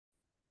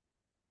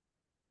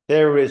Hey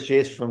everybody, it's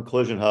Jason from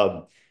Collision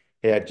Hub.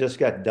 Hey, I just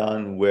got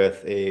done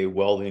with a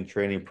welding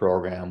training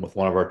program with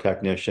one of our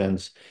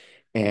technicians,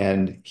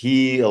 and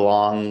he,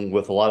 along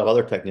with a lot of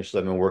other technicians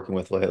I've been working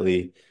with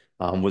lately,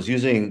 was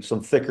using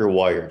some thicker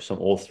wire, some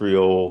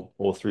 030,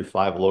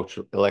 035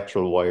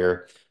 electrode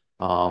wire.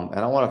 And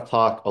I want to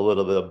talk a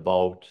little bit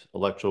about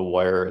electrode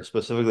wire,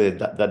 specifically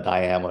the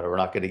diameter. We're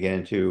not going to get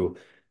into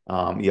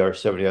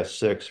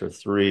ER70S6 or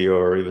 3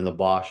 or even the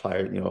Bosch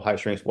high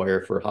strength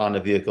wire for Honda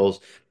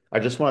vehicles. I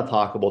just want to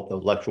talk about the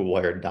electrical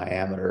wire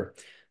diameter,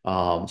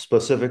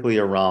 specifically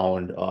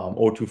around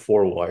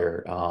 024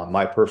 wire.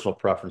 My personal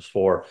preference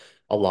for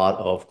a lot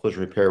of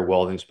collision repair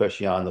welding,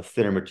 especially on the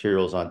thinner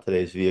materials on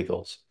today's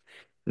vehicles.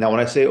 Now,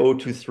 when I say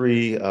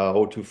 023,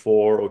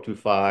 024,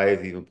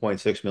 025, even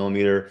 0.6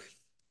 millimeter,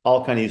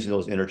 I'll kind of using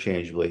those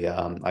interchangeably.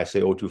 I say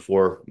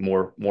 024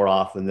 more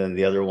often than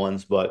the other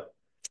ones, but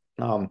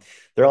um,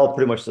 they're all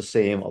pretty much the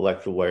same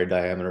electrical wire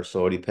diameter.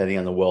 So depending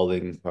on the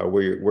welding or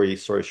where you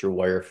source your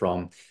wire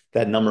from,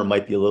 that number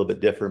might be a little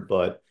bit different,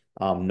 but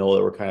know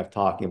that we're kind of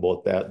talking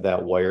about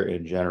that wire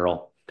in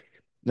general.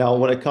 Now,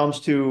 when it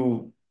comes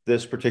to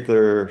this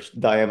particular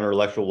diameter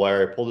electrical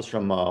wire, I pulled this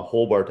from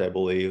Hobart, I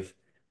believe.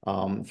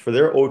 For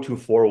their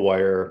 024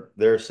 wire,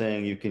 they're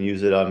saying you can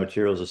use it on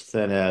materials as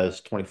thin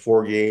as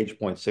 24 gauge,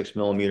 0.6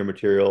 millimeter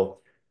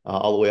material,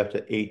 all the way up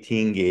to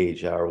 18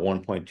 gauge or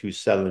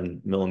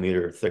 1.27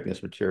 millimeter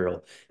thickness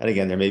material. And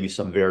again, there may be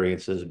some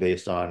variances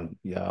based on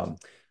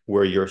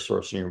where you're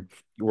sourcing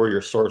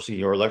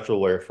your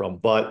electrical wire from.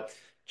 But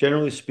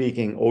generally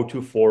speaking,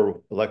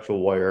 024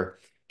 electrical wire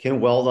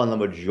can weld on the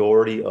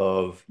majority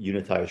of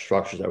unitized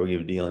structures that we're going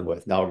to be dealing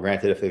with. Now,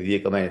 granted, if a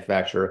vehicle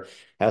manufacturer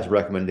has a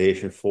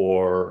recommendation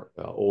for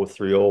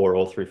 030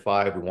 or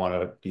 035, we want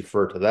to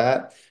defer to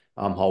that.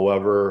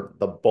 However,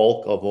 the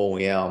bulk of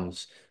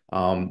OEMs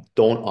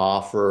don't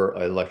offer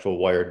an electrical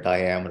wire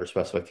diameter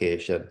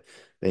specification.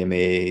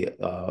 They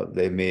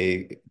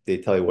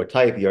tell you what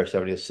type,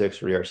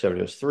 ER76 or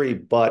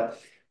ER73,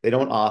 but they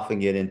don't often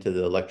get into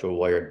the electrical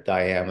wire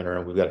diameter.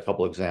 And we've got a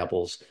couple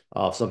examples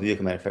of some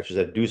vehicle manufacturers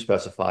that do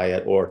specify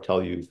it or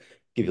give you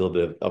a little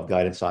bit of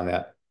guidance on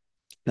that.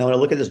 Now, when I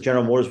look at this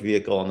General Motors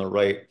vehicle on the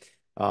right,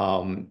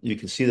 you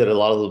can see that a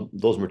lot of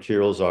those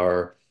materials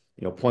are,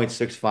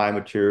 0.65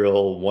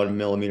 material, 1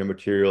 millimeter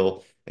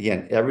material.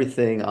 Again,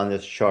 everything on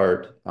this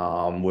chart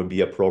would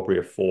be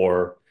appropriate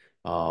for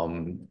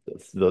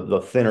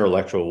the thinner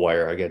electrical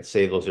wire. Again,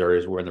 save those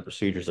areas where in the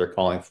procedures they're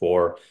calling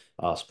for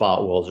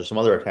spot welds or some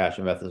other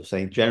attachment methods of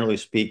saying, generally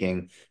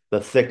speaking, the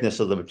thickness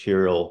of the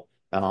material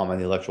and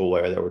the electrical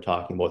wire that we're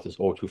talking about, this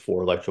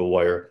 024 electrical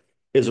wire,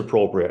 is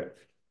appropriate.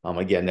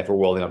 Again, if we're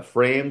welding on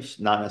frames,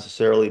 not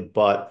necessarily,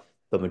 but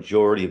the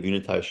majority of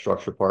unitized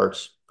structure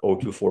parts,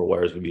 024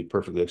 wires would be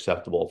perfectly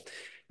acceptable.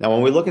 Now,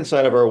 when we look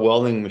inside of our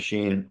welding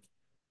machine,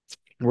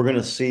 we're going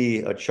to see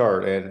a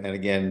chart. And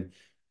again,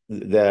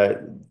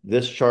 that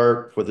this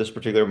chart for this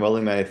particular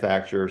welding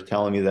manufacturer is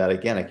telling me that,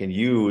 again, I can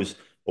use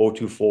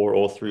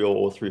 024,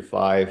 030,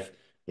 035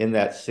 in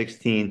that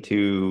 16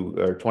 to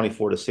or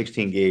 24 to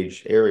 16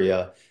 gauge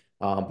area.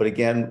 But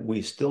again,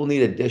 we still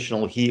need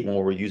additional heat when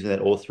we're using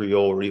that 030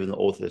 or even the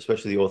 0,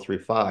 especially the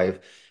 035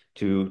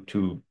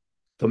 to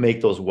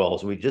make those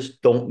welds. We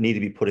just don't need to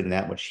be putting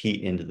that much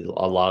heat into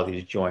a lot of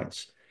these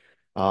joints.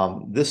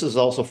 This is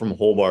also from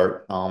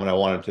Hobart, and I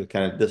wanted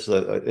to this is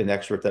an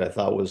excerpt that I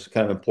thought was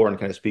kind of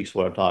important, kind of speaks to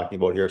what I'm talking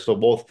about here. So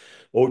both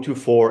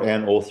 024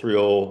 and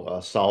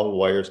 030 solid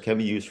wires can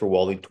be used for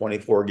welding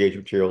 24 gauge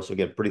material. So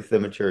again, pretty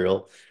thin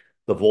material.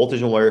 The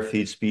voltage and wire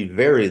feed speed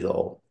vary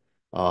though.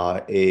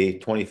 A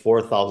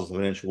 24 thousandths of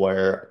an inch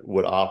wire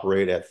would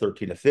operate at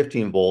 13 to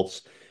 15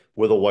 volts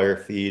with a wire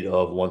feed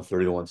of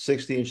 130 to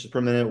 160 inches per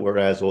minute,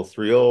 whereas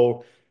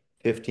 030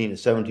 15 to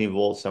 17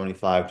 volts,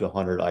 75 to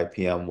 100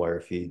 IPM wire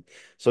feed.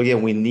 So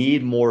again, we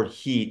need more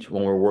heat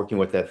when we're working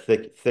with that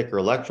thicker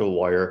electrical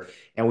wire,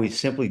 and we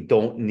simply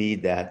don't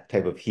need that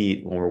type of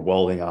heat when we're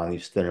welding on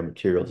these thinner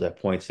materials,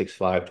 that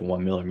 0.65 to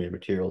 1 millimeter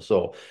material.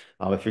 So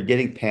if you're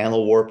getting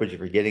panel warpage, if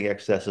you're getting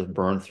excessive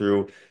burn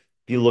through,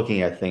 be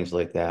looking at things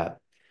like that.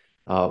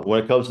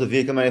 When it comes to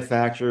vehicle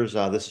manufacturers,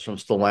 this is from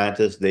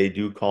Stellantis. They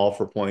do call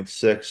for zero point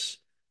 0.6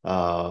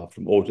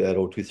 from at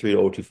 023 to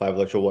 025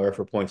 electrical wire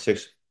for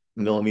 0.6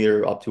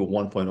 millimeter up to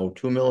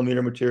 1.02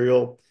 millimeter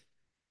material.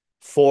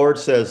 Ford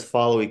says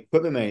follow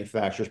equipment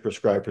manufacturers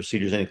prescribed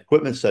procedures and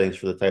equipment settings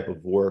for the type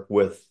of work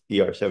with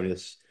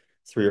ER73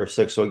 or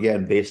 6. So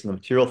again, based on the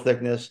material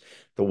thickness,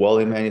 the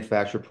welding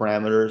manufacturer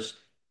parameters,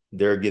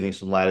 they're giving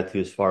some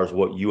latitude as far as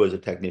what you as a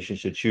technician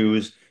should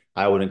choose.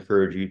 I would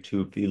encourage you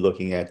to be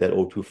looking at that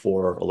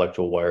 024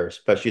 electrical wire,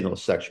 especially in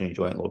those section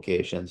joint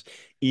locations.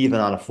 Even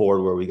on a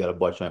Ford where we got a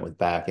butt joint with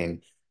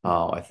backing,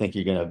 I think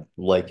you're going to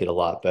like it a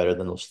lot better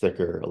than those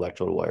thicker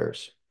electrical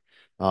wires.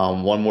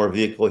 One more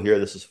vehicle here.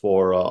 This is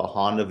for a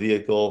Honda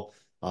vehicle.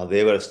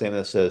 They've got a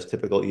statement that says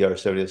typical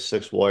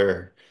ER76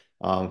 wire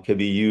can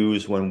be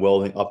used when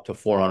welding up to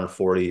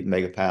 440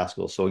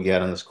 megapascals. So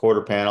again, on this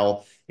quarter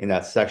panel in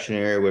that section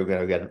area, we've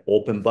got an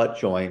open butt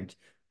joint.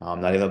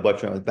 Not even a butt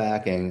joint with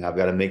backing. I've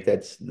got to make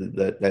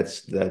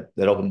that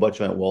open butt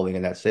joint welding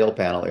in that sail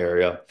panel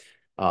area.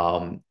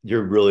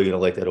 You're really going to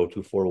like that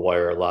 024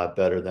 wire a lot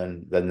better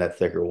than that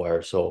thicker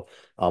wire. So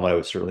I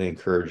would certainly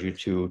encourage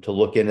you to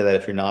look into that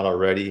if you're not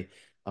already.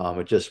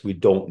 We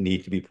don't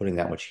need to be putting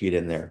that much heat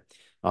in there.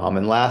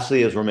 And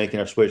lastly, as we're making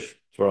our switch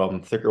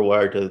from thicker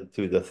wire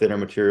to the thinner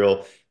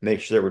material,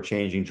 make sure that we're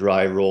changing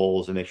drive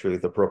rolls and make sure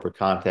that the appropriate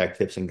contact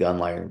tips and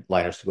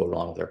liners to go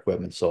along with our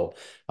equipment. So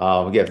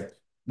again,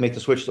 make the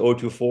switch to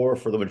 024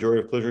 for the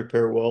majority of collision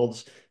repair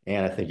welds,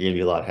 and I think you're going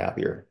to be a lot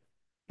happier.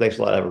 Thanks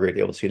a lot. Have a great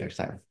day. We'll see you next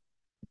time.